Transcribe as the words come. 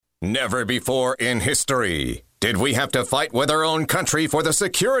Never before in history did we have to fight with our own country for the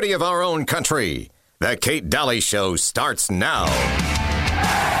security of our own country. The Kate Dalley Show starts now.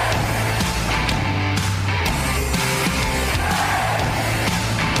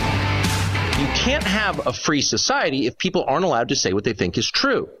 You can't have a free society if people aren't allowed to say what they think is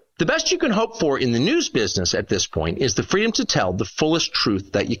true. The best you can hope for in the news business at this point is the freedom to tell the fullest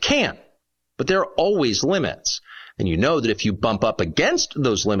truth that you can. But there are always limits. And you know that if you bump up against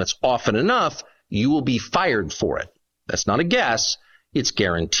those limits often enough, you will be fired for it. That's not a guess. It's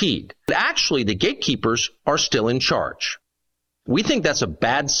guaranteed. But actually, the gatekeepers are still in charge. We think that's a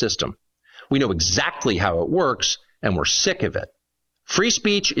bad system. We know exactly how it works, and we're sick of it. Free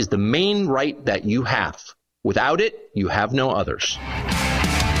speech is the main right that you have. Without it, you have no others.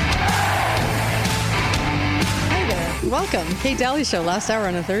 Hi there. Welcome. Kate Dalley Show, last hour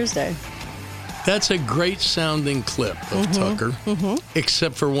on a Thursday. That's a great sounding clip of Tucker,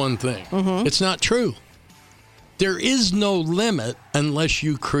 except for one thing. It's not true. There is no limit unless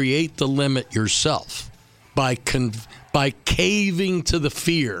you create the limit yourself by caving to the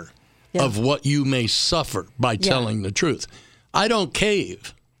fear of what you may suffer by telling the truth. I don't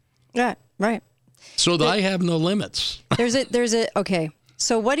cave. Yeah, right. So I have no limits. Okay.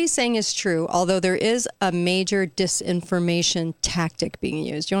 So what he's saying is true, although there is a major disinformation tactic being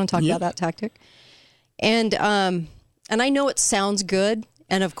used. You want to talk about that tactic? And I know it sounds good.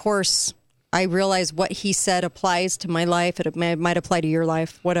 And of course, I realize what he said applies to my life. It might apply to your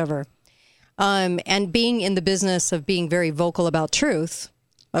life, whatever. And being in the business of being very vocal about truth,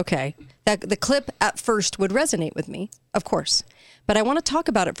 okay, that the clip at first would resonate with me, of course. But I want to talk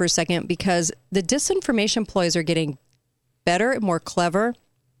about it for a second because the disinformation ploys are getting better and more clever.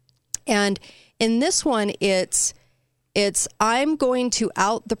 And in this one, it's I'm going to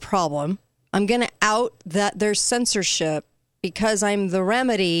out the problem. I'm going to out that there's censorship because I'm the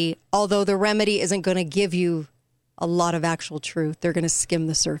remedy, although the remedy isn't going to give you a lot of actual truth. They're going to skim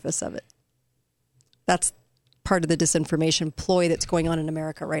the surface of it. That's part of the disinformation ploy that's going on in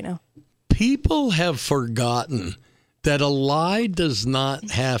America right now. People have forgotten that a lie does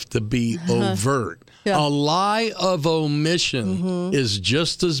not have to be overt. Yeah. A lie of omission is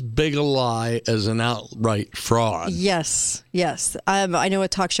just as big a lie as an outright fraud. Yes. I know a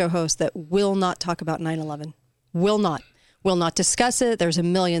talk show host that will not talk about 9/11. Will not discuss it. There's a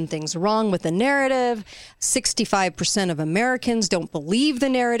million things wrong with the narrative. 65% of Americans don't believe the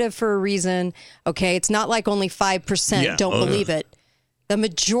narrative for a reason. Okay, it's not like only 5% don't believe it. The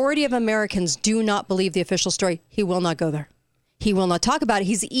majority of Americans do not believe the official story. He will not go there. He will not talk about it.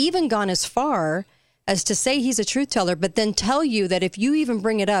 He's even gone as far as to say he's a truth teller, but then tell you that if you even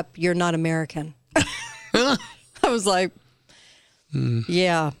bring it up, you're not American. I was like,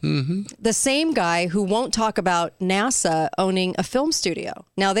 yeah. The same guy who won't talk about NASA owning a film studio.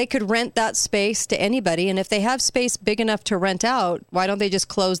 Now, they could rent that space to anybody, and if they have space big enough to rent out, why don't they just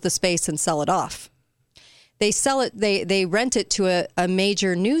close the space and sell it off? They sell it. They rent it to a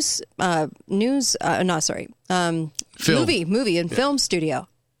major movie and film studio.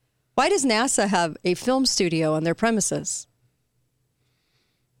 Why does NASA have a film studio on their premises?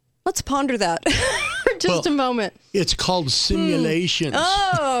 Let's ponder that for just a moment. It's called simulations.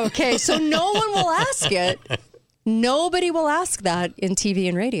 Oh, okay. So no one will ask it. Nobody will ask that in TV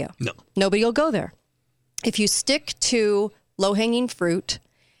and radio. No. Nobody will go there. If you stick to low-hanging fruit,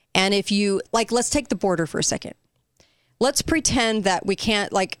 and if you, let's take the border for a second. Let's pretend that we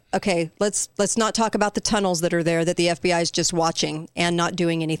can't, let's not talk about the tunnels that are there that the FBI is just watching and not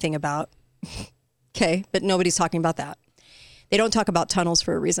doing anything about. Okay, but nobody's talking about that. They don't talk about tunnels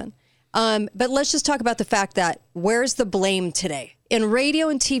for a reason. But let's just talk about the fact that where's the blame today? In radio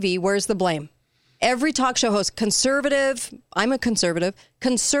and TV, where's the blame? Every talk show host, conservative, I'm a conservative,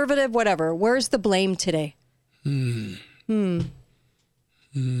 whatever. Where's the blame today? King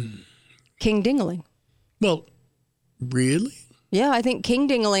Dingaling. Well, really? Yeah, I think King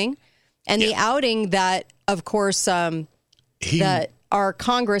Dingaling and the outing that, of course, that our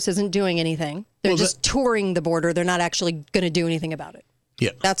Congress isn't doing anything. They're just touring the border. They're not actually going to do anything about it.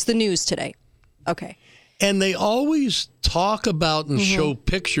 Yeah. That's the news today. Okay. And they always talk about and show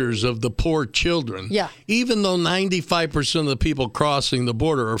pictures of the poor children. Yeah. Even though 95% of the people crossing the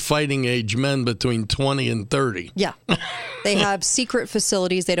border are fighting age men between 20 and 30. Yeah. They have secret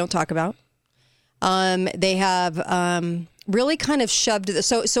facilities they don't talk about. They have really kind of shoved.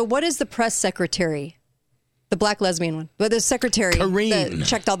 So what is the press secretary? The black lesbian one. But the secretary that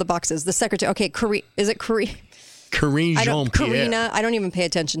checked all the boxes. The secretary. Okay, is it Karine? Karine Jean-Pierre. Karina, I don't even pay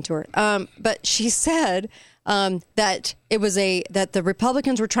attention to her. But she said that the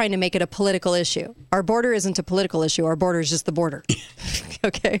Republicans were trying to make it a political issue. Our border isn't a political issue. Our border is just the border.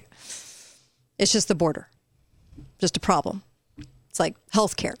 Okay? It's just the border. Just a problem. It's like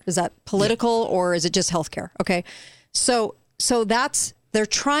healthcare. Is that political or is it just healthcare? Okay? So they're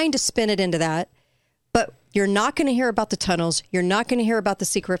trying to spin it into that, but you're not going to hear about the tunnels. You're not going to hear about the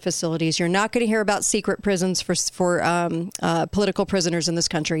secret facilities. You're not going to hear about secret prisons for political prisoners in this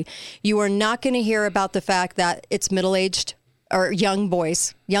country. You are not going to hear about the fact that it's middle-aged or young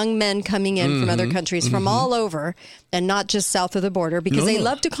boys, young men coming in from other countries, from all over, and not just south of the border, because they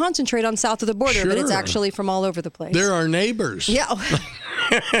love to concentrate on south of the border, but it's actually from all over the place. They're our neighbors. Yeah.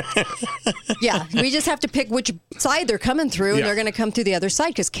 Yeah, we just have to pick which side they're coming through, and they're going to come through the other side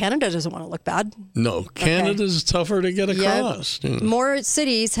because Canada doesn't want to look bad. No, Canada's tougher to get across. Yep. More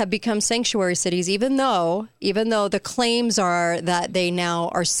cities have become sanctuary cities, even though the claims are that they now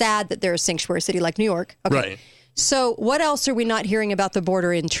are sad that they're a sanctuary city like New York. Okay. Right. So what else are we not hearing about the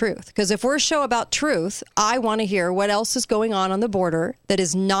border in truth? Because if we're a show about truth, I want to hear what else is going on the border that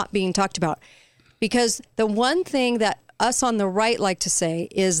is not being talked about. Because the one thing that us on the right like to say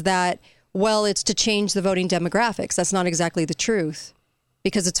is that, well, it's to change the voting demographics. That's not exactly the truth,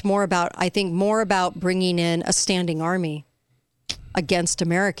 because it's more about bringing in a standing army against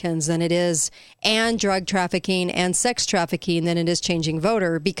Americans than it is, and drug trafficking and sex trafficking, than it is changing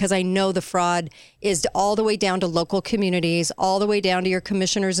voter, because I know the fraud is all the way down to local communities, all the way down to your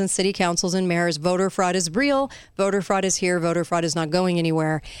commissioners and city councils and mayors. Voter fraud is real. Voter fraud is here. Voter fraud is not going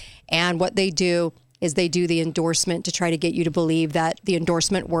anywhere. And what they do is they do the endorsement to try to get you to believe that the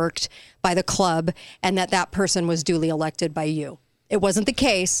endorsement worked by the club and that person was duly elected by you. It wasn't the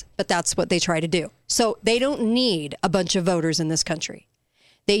case, but that's what they try to do. So they don't need a bunch of voters in this country.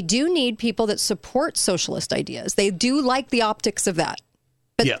 They do need people that support socialist ideas. They do like the optics of that.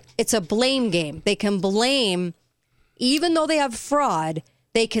 But it's a blame game. They can blame, even though they have fraud,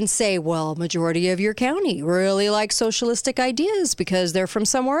 they can say, well, majority of your county really like socialistic ideas because they're from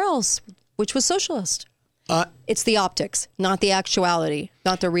somewhere else, which was socialist. It's the optics, not the actuality,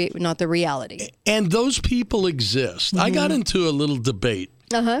 not the reality. And those people exist. I got into a little debate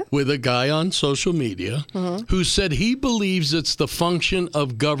with a guy on social media who said he believes it's the function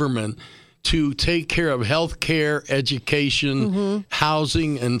of government to take care of health care, education,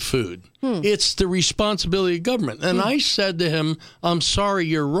 housing, and food. It's the responsibility of government. And I said to him, I'm sorry,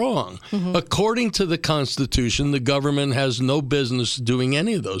 you're wrong. According to the Constitution, the government has no business doing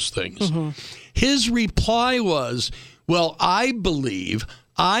any of those things. His reply was, well, I believe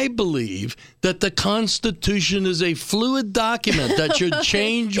that the Constitution is a fluid document that should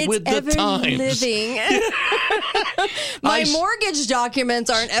change with the times. Living. My mortgage documents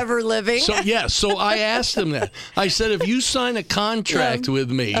aren't ever living. So I asked him that. I said, if you sign a contract with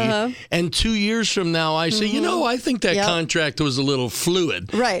me and 2 years from now I say, I think that contract was a little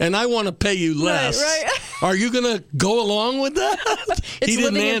fluid, and I want to pay you less, are you going to go along with that? He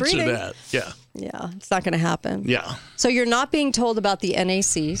didn't answer that. Yeah, it's not going to happen. Yeah. So you're not being told about the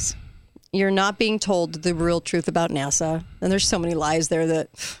NACs. You're not being told the real truth about NASA. And there's so many lies there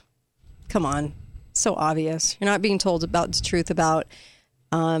that, come on, so obvious. You're not being told about the truth about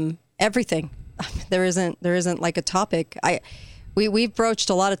everything. There isn't like a topic. We've broached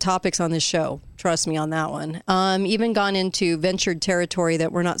a lot of topics on this show. Trust me on that one. Even gone into ventured territory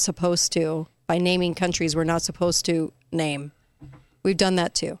that we're not supposed to, by naming countries we're not supposed to name. We've done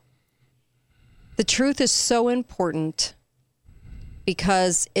that too. The truth is so important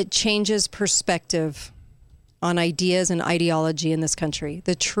because it changes perspective on ideas and ideology in this country.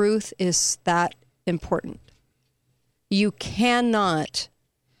 The truth is that important. You cannot,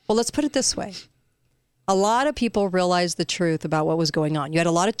 well, let's put it this way. A lot of people realized the truth about what was going on. You had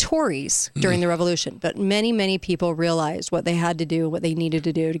a lot of Tories during the revolution, but many, many people realized what they had to do, what they needed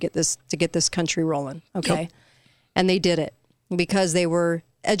to do to get this country rolling. Okay. Yep. And they did it because they were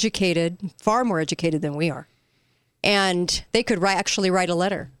educated, far more educated than we are. And they could actually write a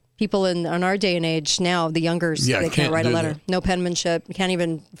letter. People in our day and age now, the youngers, they can't write a letter. That. No penmanship. You can't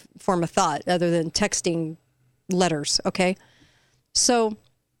even form a thought other than texting letters, okay? So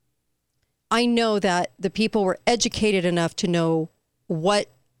I know that the people were educated enough to know what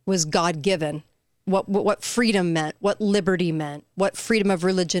was God-given, what freedom meant, what liberty meant, what freedom of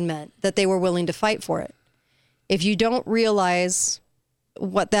religion meant, that they were willing to fight for it. If you don't realize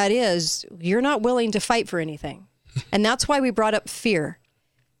what that is, you're not willing to fight for anything. And that's why we brought up fear.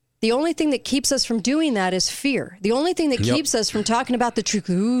 The only thing that keeps us from doing that is fear. The only thing that keeps us from talking about the truth.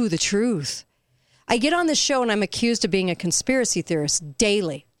 Ooh, the truth. I get on this show and I'm accused of being a conspiracy theorist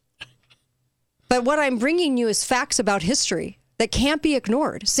daily. But what I'm bringing you is facts about history that can't be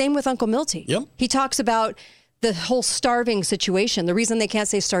ignored. Same with Uncle Milty. Yep. He talks about the whole starving situation. The reason they can't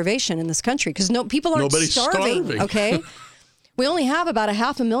say starvation in this country, because people aren't Nobody's starving. Okay? We only have about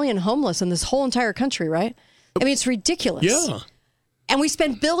 500,000 homeless in this whole entire country, right? I mean, it's ridiculous. Yeah. And we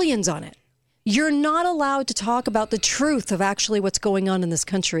spend billions on it. You're not allowed to talk about the truth of actually what's going on in this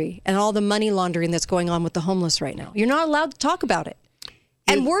country and all the money laundering that's going on with the homeless right now. You're not allowed to talk about it.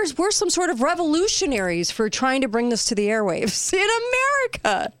 And we're some sort of revolutionaries for trying to bring this to the airwaves in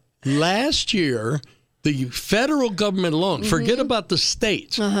America. Last year, the federal government alone, forget about the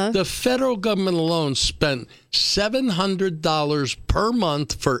states, the federal government alone spent $700 per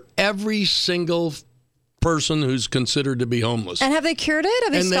month for every single person who's considered to be homeless. And have they cured it?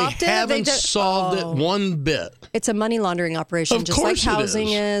 Have they stopped it? And they haven't solved it one bit. It's a money laundering operation, Of just course like housing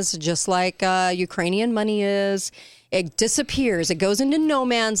is, just like Ukrainian money is. It disappears. It goes into no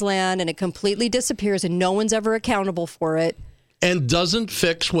man's land, and it completely disappears, and no one's ever accountable for it. And doesn't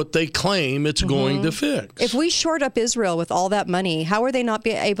fix what they claim it's going to fix. If we short up Israel with all that money, how are they not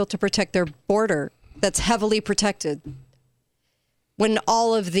be able to protect their border that's heavily protected? When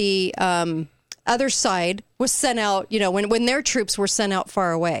all of the other side was sent out, when their troops were sent out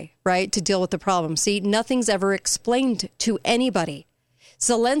far away, right, to deal with the problem. See, nothing's ever explained to anybody.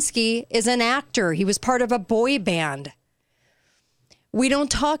 Zelensky is an actor. He was part of a boy band. We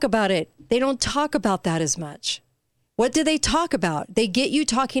don't talk about it. They don't talk about that as much. What do they talk about? They get you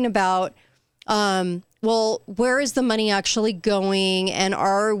talking about, where is the money actually going? And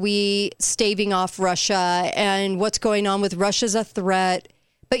are we staving off Russia? And what's going on with Russia's a threat?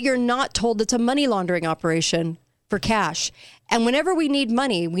 But you're not told it's a money laundering operation for cash. And whenever we need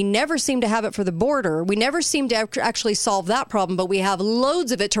money, we never seem to have it for the border. We never seem to actually solve that problem, but we have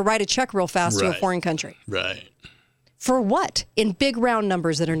loads of it to write a check real fast to a foreign country. Right. For what? In big round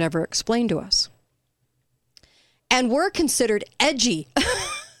numbers that are never explained to us. And we're considered edgy.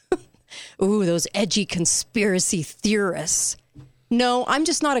 Ooh, those edgy conspiracy theorists. No, I'm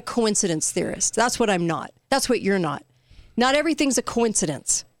just not a coincidence theorist. That's what I'm not. That's what you're not. Not everything's a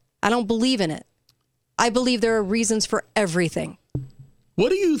coincidence. I don't believe in it. I believe there are reasons for everything. What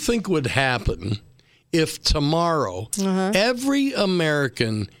do you think would happen if tomorrow every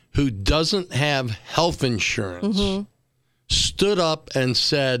American who doesn't have health insurance stood up and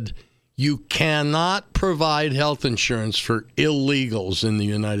said, you cannot provide health insurance for illegals in the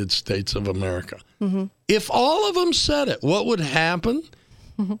United States of America? If all of them said it, what would happen?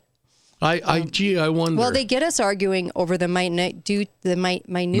 I wonder. Well, they get us arguing over the minute details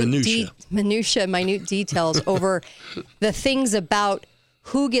over the things about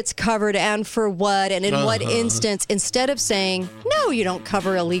who gets covered and for what and in what instance, instead of saying, no, you don't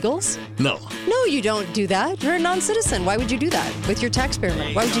cover illegals. No, you don't do that. You're a non-citizen. Why would you do that with your taxpayer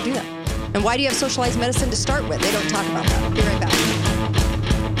money? Why would you do that? And why do you have socialized medicine to start with? They don't talk about that. I'll be right back.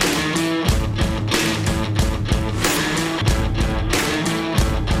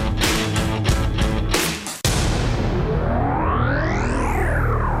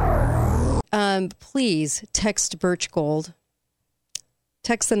 Please text Birch Gold.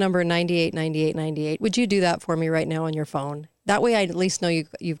 Text the number 989898. Would you do that for me right now on your phone? That way I at least know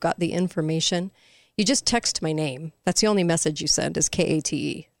you've got the information. You just text my name. That's the only message you send is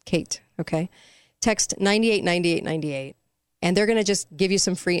Kate. Kate, okay? Text 989898. And they're going to just give you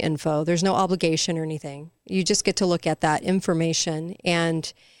some free info. There's no obligation or anything. You just get to look at that information.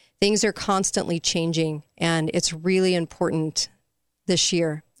 And things are constantly changing. And it's really important this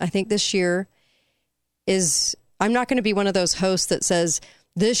year. I think this year I'm not going to be one of those hosts that says,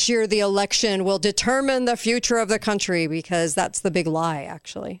 this year the election will determine the future of the country, because that's the big lie,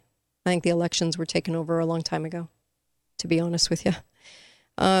 actually. I think the elections were taken over a long time ago, to be honest with you.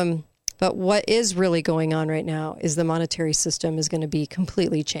 But what is really going on right now is the monetary system is going to be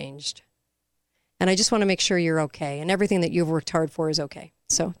completely changed. And I just want to make sure you're okay, and everything that you've worked hard for is okay.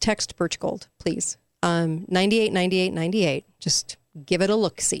 So text Birch Gold, please. 989898. Just give it a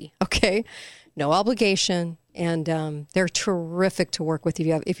look-see, okay? No obligation. And they're terrific to work with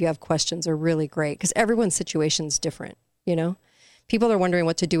if you have questions. They're really great because everyone's situation is different, People are wondering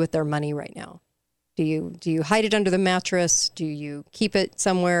what to do with their money right now. Do you hide it under the mattress? Do you keep it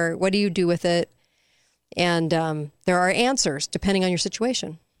somewhere? What do you do with it? And there are answers depending on your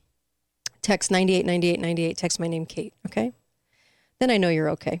situation. Text 989898. Text my name, Kate, okay? Then I know you're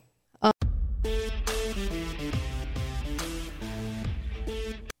okay.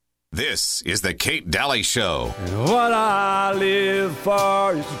 This is the Kate Dalley Show. And what I live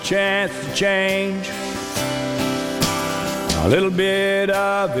for is a chance to change a little bit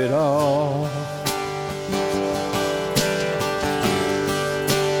of it all.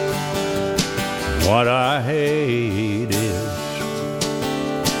 What I hate is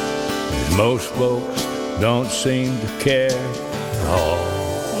Most folks don't seem to care at all.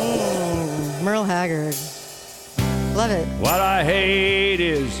 Merle Haggard. Love it. What I hate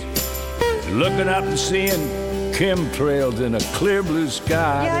is looking up and seeing chemtrails in a clear blue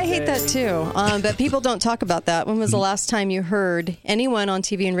sky. Yeah, I hate that too. But people don't talk about that. When was the last time you heard anyone on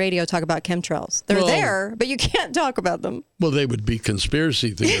TV and radio talk about chemtrails? They're there, but you can't talk about them. Well, they would be conspiracy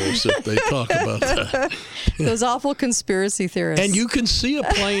theorists if they talk about that. Those awful conspiracy theorists. And you can see a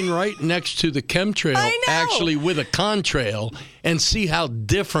plane right next to the chemtrail, actually with a contrail, and see how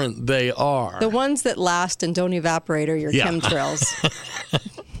different they are. The ones that last and don't evaporate are your chemtrails.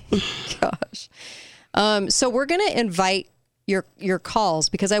 Gosh. So we're going to invite your calls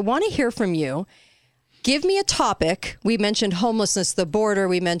because I want to hear from you. Give me a topic. We mentioned homelessness, the border.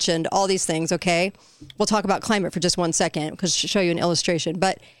 We mentioned all these things, okay? We'll talk about climate for just 1 second because to show you an illustration.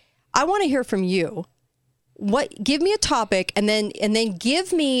 But I want to hear from you. Give me a topic and then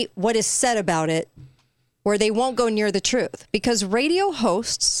give me what is said about it where they won't go near the truth. Because radio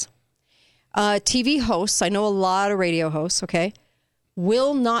hosts, TV hosts, I know a lot of radio hosts, okay,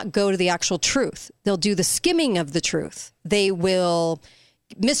 will not go to the actual truth. They'll do the skimming of the truth. They will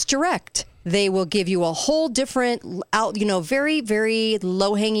misdirect. They will give you a whole different, very, very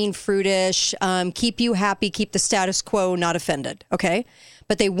low-hanging fruitish, keep you happy, keep the status quo, not offended, okay?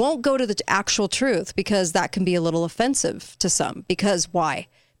 But they won't go to the actual truth because that can be a little offensive to some. Because why?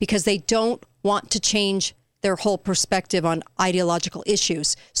 Because they don't want to change their whole perspective on ideological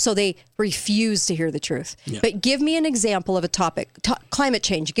issues. So they refuse to hear the truth. Yeah. But give me an example of a topic. Climate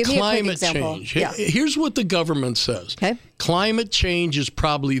change. Give me a quick example. Climate change. Yeah. Here's what the government says. Okay. Climate change is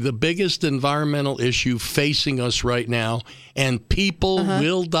probably the biggest environmental issue facing us right now, and people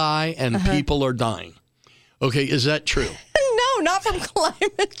will die, and people are dying. Okay, is that true? No, not from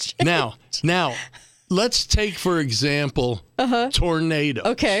climate change. Now, let's take, for example, tornadoes.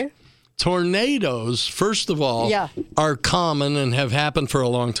 Okay. Tornadoes, first of all, are common and have happened for a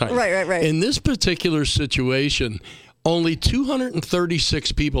long time. Right. In this particular situation, only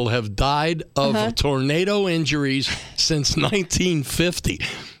 236 people have died of tornado injuries since 1950.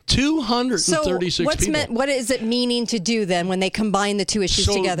 236 people. What is it meaning to do then when they combine the two issues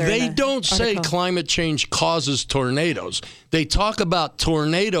together? They don't say climate change causes tornadoes. They talk about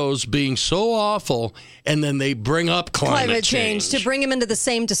tornadoes being so awful, and then they bring up climate change to bring them into the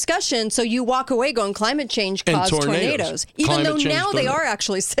same discussion. So you walk away going, climate change caused tornadoes. Even though now they are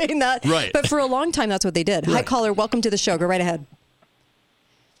actually saying that. Right. But for a long time, that's what they did. Right. Hi, caller. Welcome to the show. Go right ahead.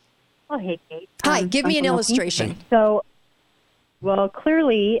 Oh, hey, Kate. Hi. Give me an illustration. Well,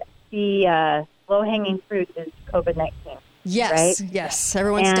 clearly the low-hanging fruit is COVID-19. Yes, right? Yes.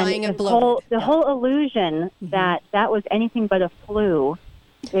 Everyone's dying of bloat. The whole illusion that was anything but a flu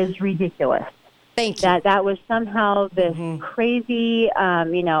is ridiculous. Thank you. That was somehow this crazy,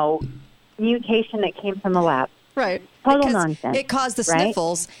 mutation that came from the lab. Right. Total nonsense. It caused the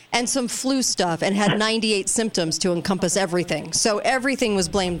sniffles and some flu stuff and had 98 symptoms to encompass everything. So everything was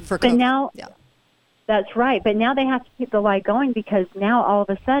blamed for COVID. But now... That's right. But now they have to keep the lie going because now all of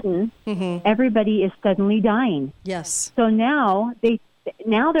a sudden everybody is suddenly dying. Yes. So now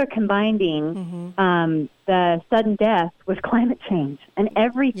they're combining the sudden death with climate change, and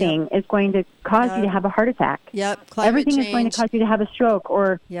everything is going to cause you to have a heart attack. Yep. Everything is going to cause you to have a stroke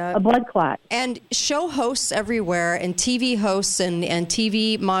or a blood clot. And show hosts everywhere and TV hosts and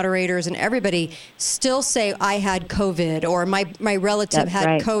TV moderators and everybody still say, I had COVID or my relative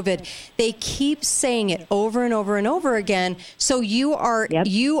had COVID. They keep saying it over and over and over again. So you are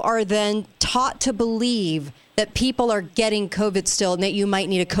then taught to believe that people are getting COVID still and that you might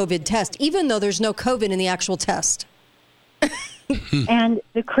need a COVID test, even though there's no COVID in the actual test. And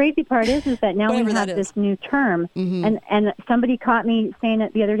the crazy part is that now we have this new term, and somebody caught me saying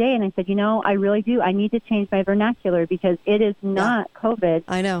it the other day, and I said, I really do. I need to change my vernacular because it is not COVID.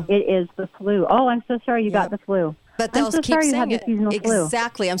 I know. It is the flu. Oh, I'm so sorry you got the flu. But they'll keep saying it. Flu.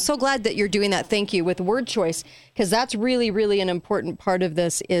 Exactly. I'm so glad that you're doing that. Thank you with word choice, because that's really, really an important part of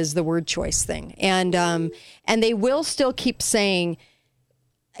this is the word choice thing. And they will still keep saying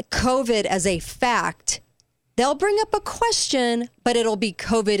COVID as a fact. They'll bring up a question, but it'll be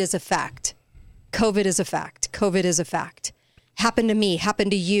COVID is a fact. COVID is a fact. COVID is a fact. Happened to me,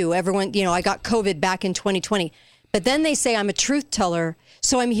 happened to you. Everyone, I got COVID back in 2020. But then they say I'm a truth teller,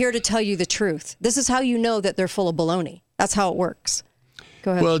 so I'm here to tell you the truth. This is how you know that they're full of baloney. That's how it works.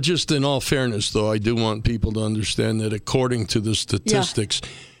 Go ahead. Well, just in all fairness, though, I do want people to understand that according to the statistics,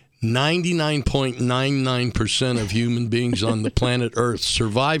 99.99% of human beings on the planet Earth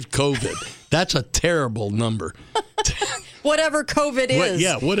survived COVID. That's a terrible number. Whatever COVID is.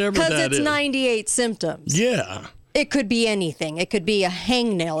 Whatever that is. Because it's 98 symptoms. Yeah. It could be anything. It could be a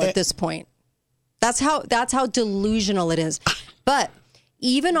hangnail at this point. That's how delusional it is. But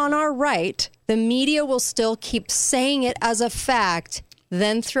even on our right, the media will still keep saying it as a fact,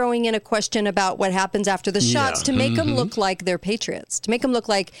 then throwing in a question about what happens after the shots to make them look like they're patriots, to make them look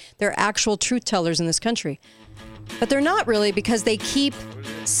like they're actual truth tellers in this country. But they're not really, because they keep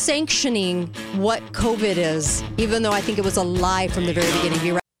sanctioning what COVID is, even though I think it was a lie from the very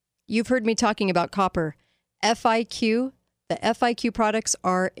beginning. You've heard me talking about copper. FIQ, the FIQ products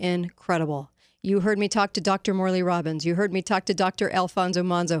are incredible. You heard me talk to Dr. Morley Robbins. You heard me talk to Dr. Alfonso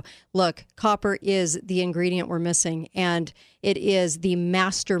Manzo. Look, copper is the ingredient we're missing, and it is the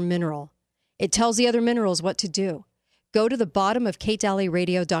master mineral. It tells the other minerals what to do. Go to the bottom of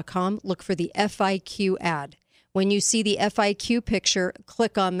katedalleyradio.com, look for the FIQ ad. When you see the FIQ picture,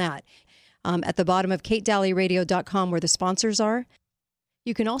 click on that. At the bottom of katedalleyradio.com, where the sponsors are,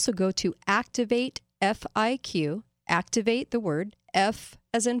 you can also go to Activate FIQ, activate the word F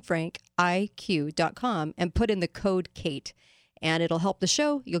as in Frank, IQ.com, and put in the code KATE. And it'll help the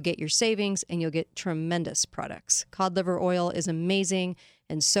show. You'll get your savings, and you'll get tremendous products. Cod liver oil is amazing,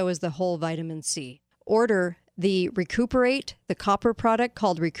 and so is the whole vitamin C. Order the Recuperate, the copper product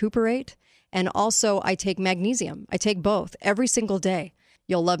called Recuperate, and also I take magnesium. I take both every single day.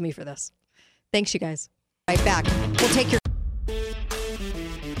 You'll love me for this. Thanks, you guys. Right back. We'll take your...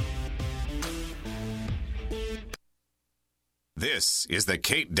 This is the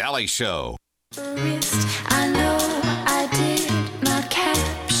Kate Dalley Show. I know I did not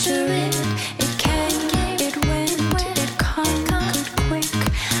capture it. It came, it went, it conquered quick.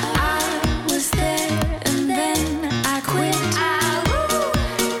 I was there and then I quit.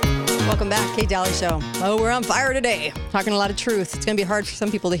 Welcome back, Kate Dalley Show. Oh, we're on fire today. Talking a lot of truth. It's going to be hard for some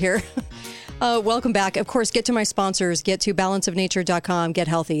people to hear. Welcome back. Of course, get to my sponsors. Get to balanceofnature.com. Get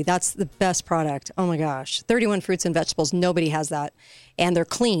healthy. That's the best product. Oh my gosh. 31 fruits and vegetables. Nobody has that. And they're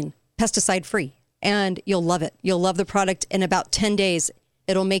clean, pesticide free. And you'll love it. You'll love the product. In about 10 days,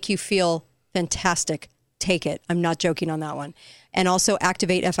 it'll make you feel fantastic. Take it. I'm not joking on that one. And also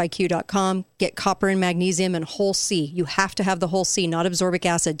activatefiq.com. Get copper and magnesium and whole C. You have to have the whole C, not absorbic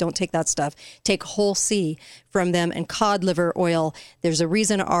acid. Don't take that stuff. Take whole C from them, and cod liver oil. There's a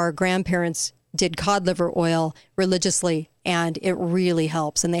reason our grandparents did cod liver oil religiously, and it really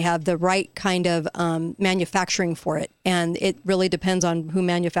helps. And they have the right kind of manufacturing for it. And it really depends on who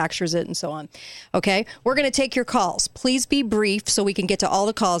manufactures it and so on. Okay, we're going to take your calls. Please be brief so we can get to all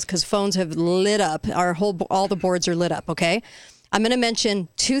the calls, because phones have lit up. All the boards are lit up, okay? I'm going to mention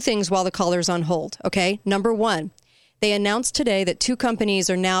two things while the caller's on hold, okay? Number one, they announced today that two companies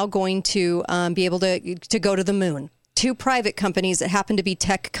are now going to be able to go to the moon. Two private companies that happen to be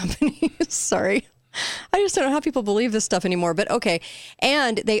tech companies. Sorry. I just don't know how people believe this stuff anymore, but okay.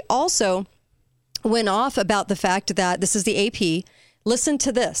 And they also went off about the fact that, this is the AP, listen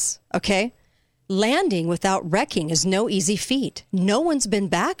to this, okay? Landing without wrecking is no easy feat. No one's been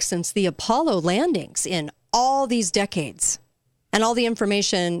back since the Apollo landings in all these decades. And all the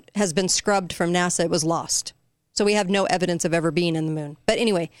information has been scrubbed from NASA. It was lost. So we have no evidence of ever being in the moon. But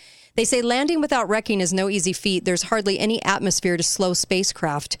anyway, they say landing without wrecking is no easy feat. There's hardly any atmosphere to slow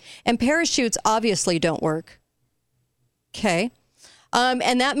spacecraft. And parachutes obviously don't work. Okay.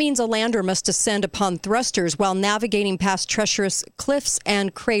 And that means a lander must descend upon thrusters while navigating past treacherous cliffs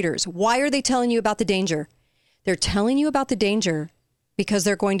and craters. Why are they telling you about the danger? They're telling you about the danger because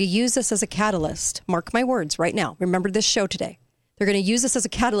they're going to use this as a catalyst. Mark my words right now. Remember this show today. They're going to use this as a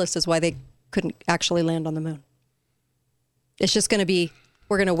catalyst as why they couldn't actually land on the moon. It's just going to be,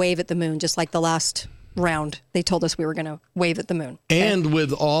 we're going to wave at the moon, just like the last round. They told us we were going to wave at the moon. Okay? And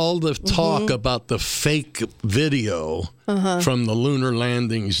with all the talk about the fake video from the lunar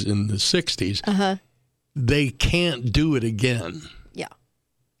landings in the 60s, they can't do it again. Yeah.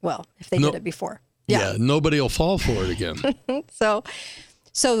 Well, if they did it before. Yeah, nobody will fall for it again.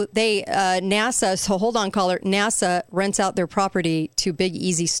 So they, NASA, so hold on, caller. NASA rents out their property to Big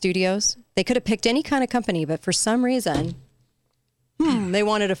Easy Studios. They could have picked any kind of company, but for some reason, they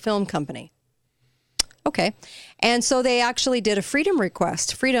wanted a film company. Okay. And so they actually did a freedom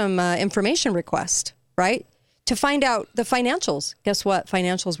information request, right? To find out the financials. Guess what?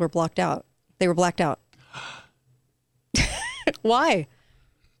 Financials were blocked out. They were blacked out. Why?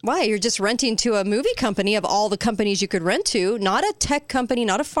 Why? You're just renting to a movie company of all the companies you could rent to, not a tech company,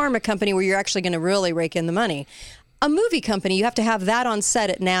 not a pharma company where you're actually going to really rake in the money. A movie company, you have to have that on set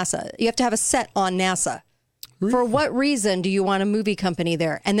at NASA. You have to have a set on NASA. Really? For what reason do you want a movie company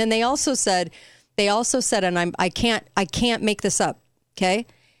there? And then they also said, and I can't make this up, okay?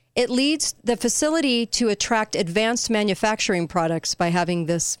 It leads the facility to attract advanced manufacturing products by having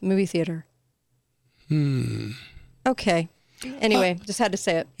this movie theater. Okay. Anyway, just had to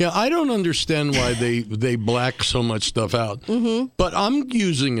say it. Yeah, I don't understand why they black so much stuff out. Mm-hmm. But I'm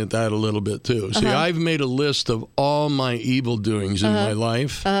using that a little bit too. See, I've made a list of all my evil doings in my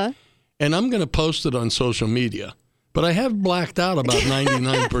life, and I'm going to post it on social media. But I have blacked out about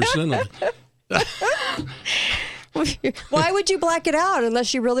 99% of it. Why would you black it out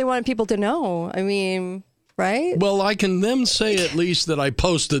unless you really want people to know? I mean, right? Well, I can then say at least that I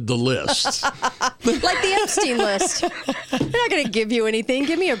posted the list. Like the Epstein list. They're not going to give you anything.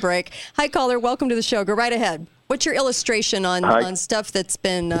 Give me a break. Hi, caller. Welcome to the show. Go right ahead. What's your illustration on stuff that's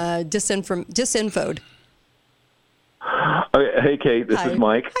been disinfoed? Hey, Kate, this is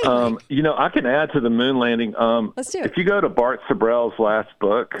Mike. Hi, Mike. I can add to the moon landing. Let's do it. If you go to Bart Sabrell's last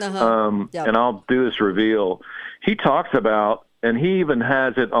book, and I'll do this reveal, he talks about, and he even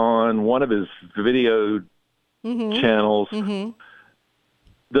has it on one of his video channels,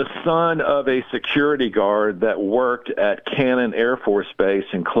 the son of a security guard that worked at Cannon Air Force Base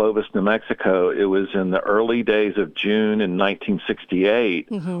in Clovis, New Mexico. It was in the early days of June in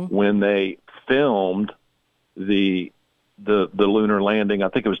 1968 when they filmed the lunar landing. I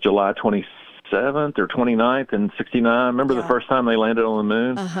think it was July 27th or 29th in 69. Remember the first time they landed on the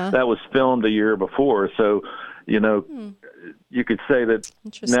moon? That was filmed a year before. So, you could say that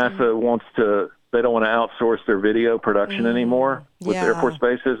NASA they don't want to outsource their video production anymore with Air Force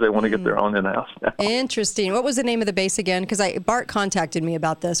bases. They want to get their own in-house now. Interesting. What was the name of the base again? Because Bart contacted me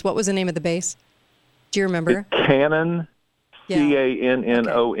about this. What was the name of the base? Do you remember? Cannon,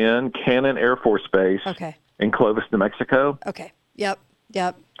 Cannon, Cannon Air Force Base. Okay. In Clovis, New Mexico. Okay. Yep.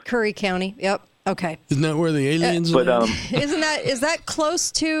 Curry County. Yep. Okay. Isn't that where the aliens live? Is that close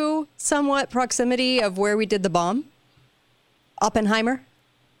to somewhat proximity of where we did the bomb? Oppenheimer?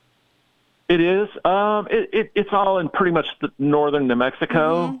 It is. It's all in pretty much the northern New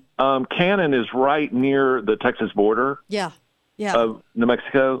Mexico. Cannon is right near the Texas border. Yeah. Of New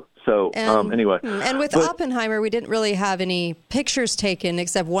Mexico. So anyway. And with Oppenheimer, we didn't really have any pictures taken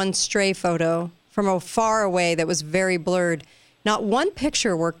except one stray photo from far away that was very blurred. Not one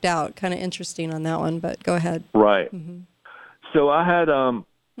picture worked out. Kind of interesting on that one, but go ahead. Right. So I had,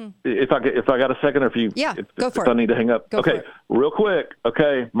 if I got a second, or go for if I need to hang up. Go for it. Real quick.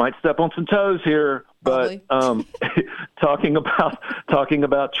 Okay, might step on some toes here, but talking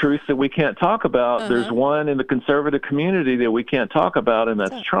about truths that we can't talk about. There's one in the conservative community that we can't talk about, and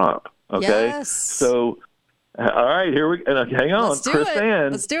that's Trump. Okay. Yes. So, all right, here we hang on.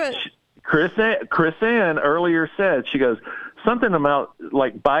 Let's do it. Chris Ann earlier said, she goes, something about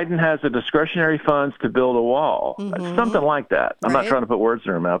like Biden has the discretionary funds to build a wall. Something like that. I'm not trying to put words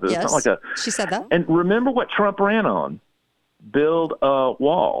in her mouth. It's not like she said that. And remember what Trump ran on? Build a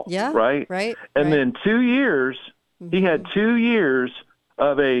wall. Yeah. Right? And then 2 years, he had 2 years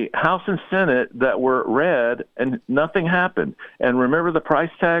of a House and Senate that were red and nothing happened. And remember the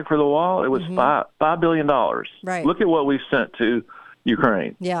price tag for the wall? It was $5 billion. Right. Look at what we've sent to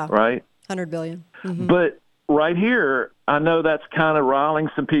Ukraine. Yeah. Right? $100 billion. But right here, I know that's kind of riling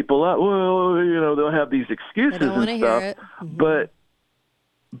some people up. Well, they'll have these excuses and stuff. Hear it.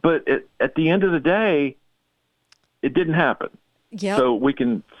 But at the end of the day, it didn't happen. Yep. So we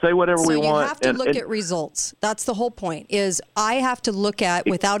can say whatever we want. So you have to look at results. That's the whole point, is I have to look at,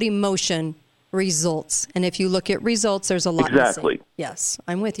 without emotion, results. And if you look at results, there's a lot Exactly. missing. Yes,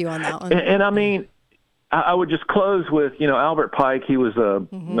 I'm with you on that one. And I mean, I would just close with, Albert Pike. He was a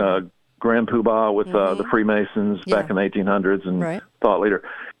Grand Poobah with the Freemasons back in the 1800s and thought leader.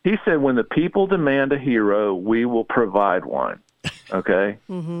 He said, when the people demand a hero, we will provide one. Okay?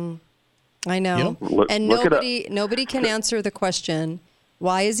 I know. Yep. Nobody can answer the question,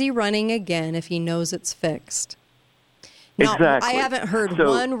 why is he running again if he knows it's fixed? Now, exactly. I haven't heard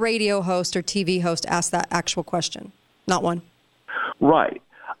one radio host or TV host ask that actual question. Not one. Right.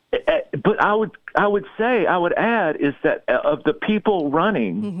 But I would add is that of the people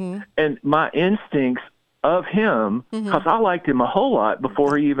running and my instincts of him, because I liked him a whole lot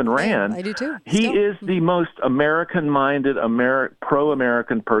before he even ran. I do too. He is the most American-minded,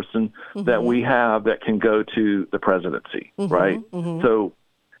 pro-American person that we have that can go to the presidency, right? So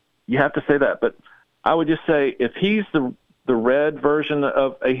you have to say that. But I would just say if he's the red version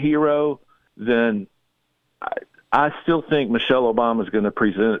of a hero, then I still think Michelle Obama is going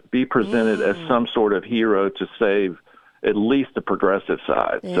to be presented as some sort of hero to save at least the progressive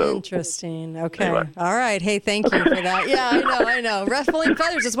side. Interesting. Okay. Anyway. All right. Hey, thank you for that. Yeah, I know. Ruffling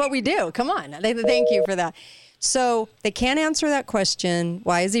feathers is what we do. Come on. Thank you for that. So they can't answer that question.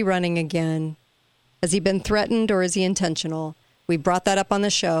 Why is he running again? Has he been threatened or is he intentional? We brought that up on the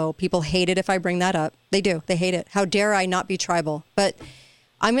show. People hate it if I bring that up. They do. They hate it. How dare I not be tribal? But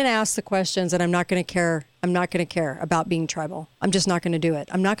I'm going to ask the questions and I'm not going to care I'm not going to care about being tribal. I'm just not going to do it.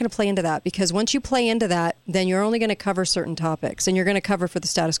 I'm not going to play into that, because once you play into that, then you're only going to cover certain topics, and you're going to cover for the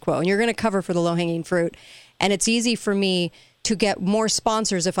status quo, and you're going to cover for the low-hanging fruit. And it's easy for me to get more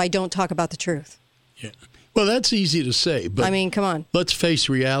sponsors if I don't talk about the truth. Yeah. Well, that's easy to say, but I mean, come on. Let's face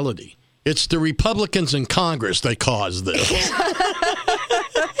reality. It's the Republicans in Congress that caused this.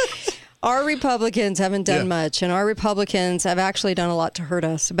 Our Republicans haven't done much, and our Republicans have actually done a lot to hurt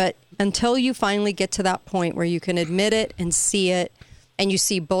us. But until you finally get to that point where you can admit it and see it, and you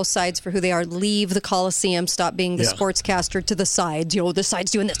see both sides for who they are, leave the Coliseum, stop being the sportscaster to the sides. You know, this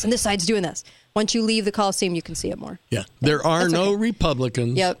side's doing this and this side's doing this. Once you leave the Coliseum, you can see it more. Yeah. There are no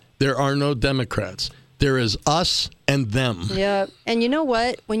Republicans. Yep. There are no Democrats. There is us and them. Yep. And you know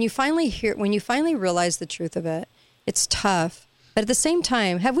what? When you finally realize the truth of it, it's tough. But at the same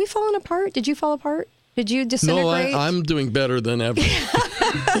time, have we fallen apart? Did you fall apart? Did you disintegrate? No, I'm doing better than ever.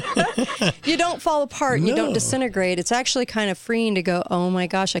 You don't fall apart and you don't disintegrate. It's actually kind of freeing to go, oh my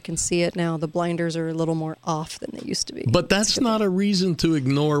gosh, I can see it now. The blinders are a little more off than they used to be. But that's not a reason to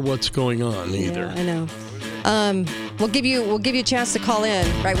ignore what's going on either. Yeah, I know. We'll give you a chance to call in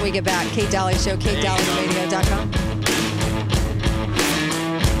right when we get back. Kate Dalley Show, KateDalleyRadio.com.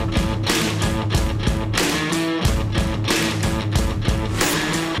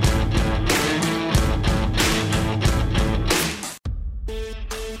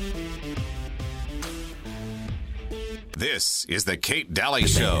 This is the Kate Dalley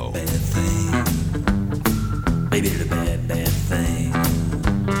Show. Bad thing. Baby did a bad, bad thing.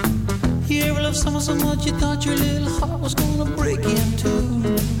 You ever loved someone so much you thought your little heart was gonna break in two?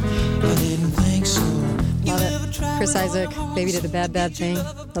 I didn't think so. Love it. Chris Isaac, Baby Did a Bad, Bad Thing.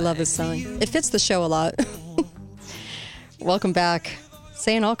 I love this song. It fits the show a lot. Welcome back.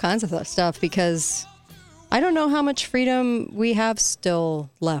 Saying all kinds of stuff because I don't know how much freedom we have still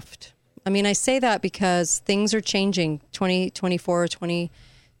left. I mean, I say that because things are changing. 2024,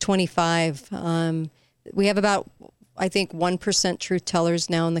 2025. We have about, I think, 1% truth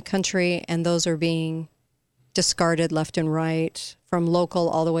tellers now in the country, and those are being discarded left and right, from local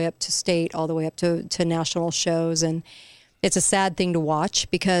all the way up to state, all the way up to national shows. And it's a sad thing to watch,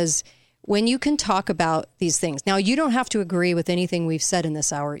 because when you can talk about these things, now you don't have to agree with anything we've said in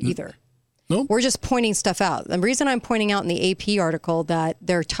this hour either. Nope. We're just pointing stuff out. The reason I'm pointing out in the AP article that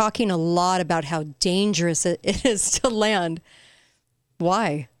they're talking a lot about how dangerous it is to land.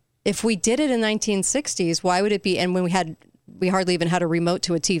 Why? If we did it in the 1960s, why would it be? And when we hardly even had a remote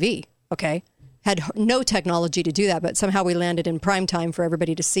to a TV, okay? Had no technology to do that, but somehow we landed in prime time for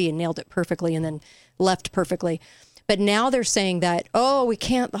everybody to see and nailed it perfectly and then left perfectly. But now they're saying that, we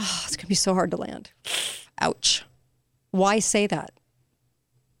can't, it's going to be so hard to land. Ouch. Why say that?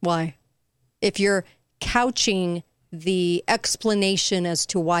 Why? If you're couching the explanation as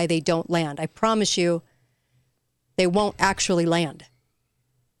to why they don't land, I promise you they won't actually land.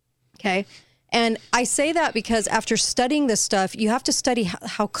 Okay? And I say that because after studying this stuff, you have to study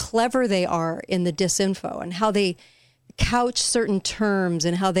how clever they are in the disinfo and how they couch certain terms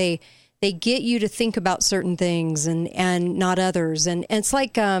and how they get you to think about certain things and not others. And it's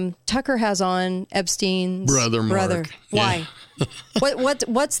like Tucker has on Epstein's brother. Why?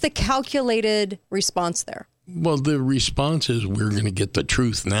 What's the calculated response there? Well, the response is we're going to get the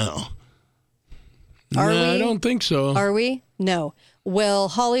truth now. Are we? I don't think so. Are we? No. Will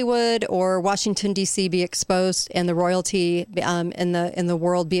Hollywood or Washington, D.C. be exposed and the royalty in the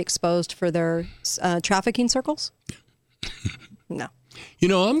world be exposed for their trafficking circles? No. You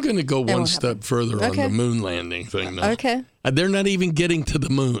know, I'm going to go one step further on the moon landing thing now. Okay. They're not even getting to the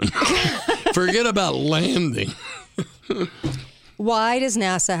moon. Forget about landing. Why does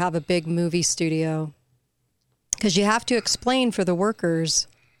NASA have a big movie studio? Because you have to explain for the workers.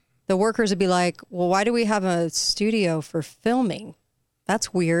 The workers would be like, well, why do we have a studio for filming?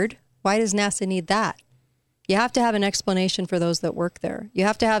 That's weird. Why does NASA need that? You have to have an explanation for those that work there. You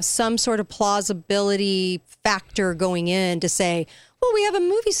have to have some sort of plausibility factor going in to say, well, we have a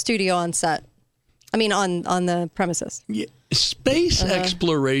movie studio on set. I mean, on the premises. Yeah. Space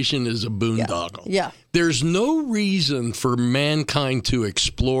exploration is a boondoggle. Yeah. There's no reason for mankind to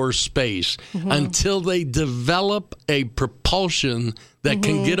explore space until they develop a propulsion that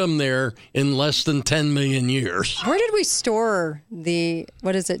can get them there in less than 10 million years. Where did we store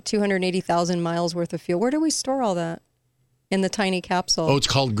 280,000 miles worth of fuel? Where did we store all that? In the tiny capsule. Oh, it's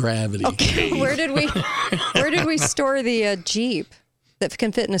called gravity. Okay. Where did we store the Jeep that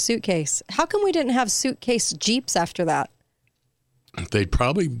can fit in a suitcase? How come we didn't have suitcase Jeeps after that? They'd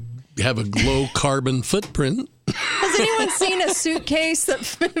probably have a low carbon footprint. Has anyone seen a suitcase that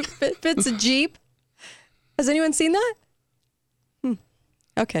fits a Jeep? Has anyone seen that?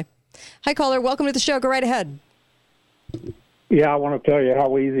 Okay. Hi, caller. Welcome to the show. Go right ahead. Yeah, I want to tell you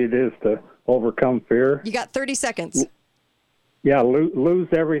how easy it is to overcome fear. You got 30 seconds. Yeah, lose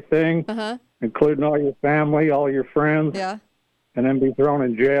everything, including all your family, all your friends. Yeah. And then be thrown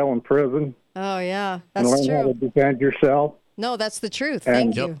in jail and prison. Oh, yeah. And That's learn true. how to defend yourself. No, that's the truth.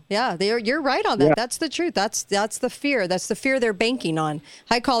 Thank you. Yeah, you're right on that. Yeah. That's the truth. That's the fear. That's the fear they're banking on.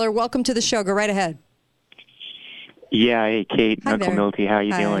 Hi, caller. Welcome to the show. Go right ahead. Yeah, hey, Kate, Hi Uncle there. Milty, how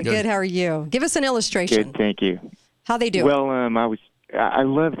you doing? Good. How are you? Give us an illustration. Good, thank you. How they do Well, I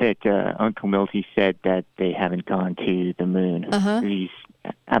love that Uncle Milty said that they haven't gone to the moon. He's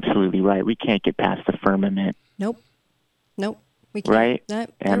absolutely right. We can't get past the firmament. Nope. We can't. Right?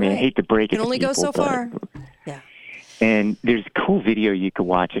 I mean, I hate to break it can to only people, go so far. Yeah. And there's a cool video you could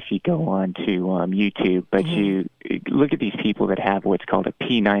watch if you go on to YouTube, but you look at these people that have what's called a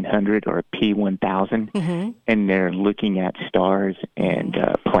P900 or a P1000, and they're looking at stars and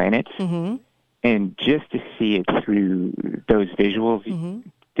planets. And just to see it through those visuals,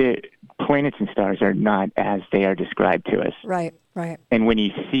 the planets and stars are not as they are described to us. Right. And when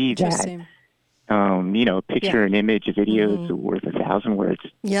you see that, picture, an image, a video is worth 1,000 words.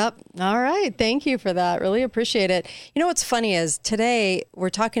 Yep. All right. Thank you for that. Really appreciate it. You know, what's funny is today we're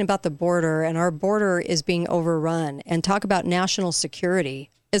talking about the border, and our border is being overrun, and talk about national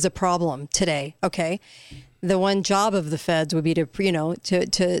security is a problem today. Okay. The one job of the feds would be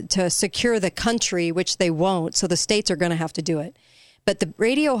to secure the country, which they won't. So the states are going to have to do it. But the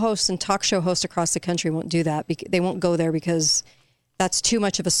radio hosts and talk show hosts across the country won't do that. They won't go there because that's too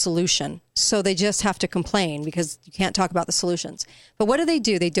much of a solution. So they just have to complain because you can't talk about the solutions. But what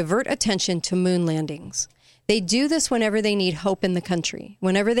do? They divert attention to moon landings. They do this whenever they need hope in the country,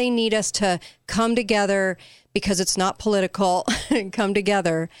 whenever they need us to come together because it's not political, come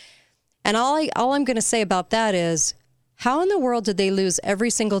together. And all I'm going to say about that is, how in the world did they lose every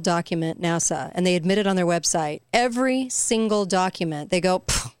single document, NASA? And they admit it on their website. Every single document. They go,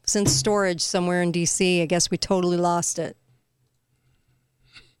 it's in storage somewhere in D.C. I guess we totally lost it.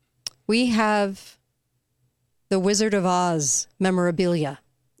 We have the Wizard of Oz memorabilia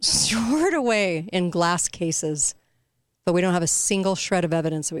stored away in glass cases, but we don't have a single shred of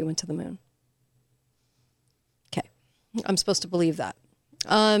evidence that we went to the moon. Okay. I'm supposed to believe that.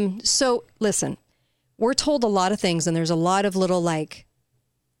 So listen, we're told a lot of things, and there's a lot of little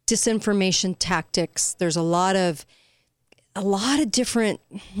disinformation tactics. There's a lot of different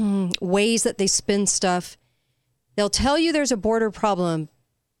ways that they spin stuff. They'll tell you there's a border problem,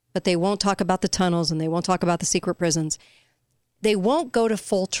 but they won't talk about the tunnels, and they won't talk about the secret prisons. They won't go to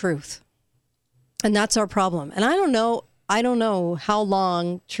full truth. And that's our problem. And I don't know how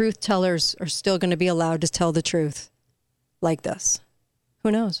long truth tellers are still going to be allowed to tell the truth like this. Who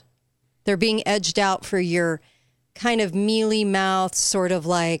knows? They're being edged out for your kind of mealy mouth, sort of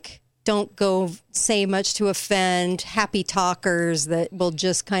don't go say much to offend, happy talkers that will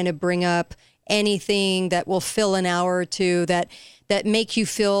just kind of bring up anything that will fill an hour or two, that make you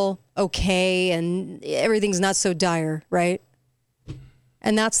feel okay and everything's not so dire, right?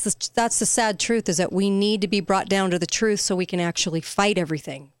 And that's the sad truth, is that we need to be brought down to the truth so we can actually fight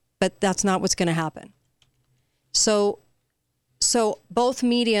everything. But that's not what's going to happen. So both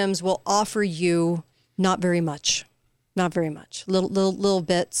mediums will offer you not very much, little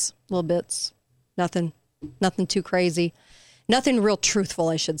bits, nothing too crazy, nothing real truthful,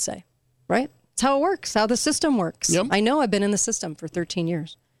 I should say, right? That's how it works, how the system works. Yep. I know, I've been in the system for 13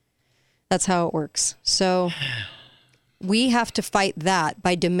 years. That's how it works. So we have to fight that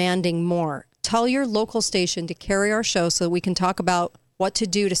by demanding more. Tell your local station to carry our show so that we can talk about what to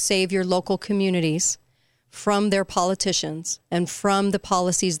do to save your local communities from their politicians and from the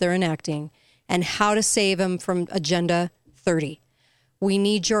policies they're enacting, and how to save them from Agenda 30. We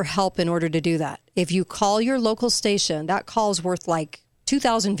need your help in order to do that. If you call your local station, that call's worth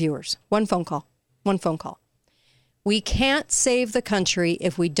 2,000 viewers. One phone call. We can't save the country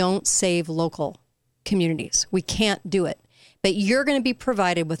if we don't save local communities. We can't do it. But you're going to be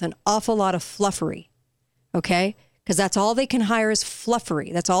provided with an awful lot of fluffery, okay? Because that's all they can hire is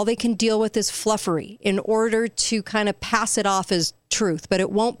fluffery. That's all they can deal with is fluffery in order to kind of pass it off as truth. But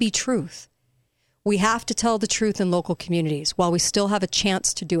it won't be truth. We have to tell the truth in local communities while we still have a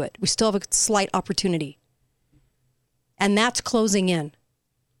chance to do it. We still have a slight opportunity. And that's closing in.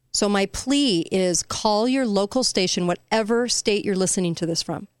 So my plea is, call your local station, whatever state you're listening to this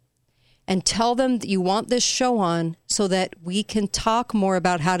from, and tell them that you want this show on so that we can talk more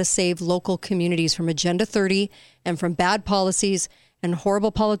about how to save local communities from Agenda 30 and from bad policies and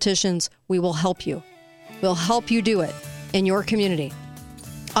horrible politicians. We will help you. We'll help you do it in your community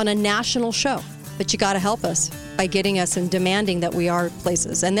on a national show. But you got to help us by by getting us and demanding that we are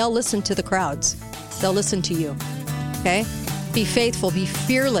places. And they'll listen to the crowds. They'll listen to you. Okay? Be faithful. Be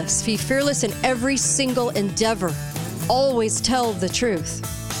fearless. Be fearless in every single endeavor. Always tell the truth.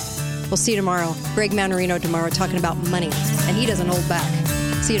 We'll see you tomorrow. Greg Manarino tomorrow talking about money. And he doesn't hold back.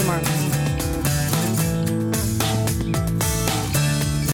 See you tomorrow.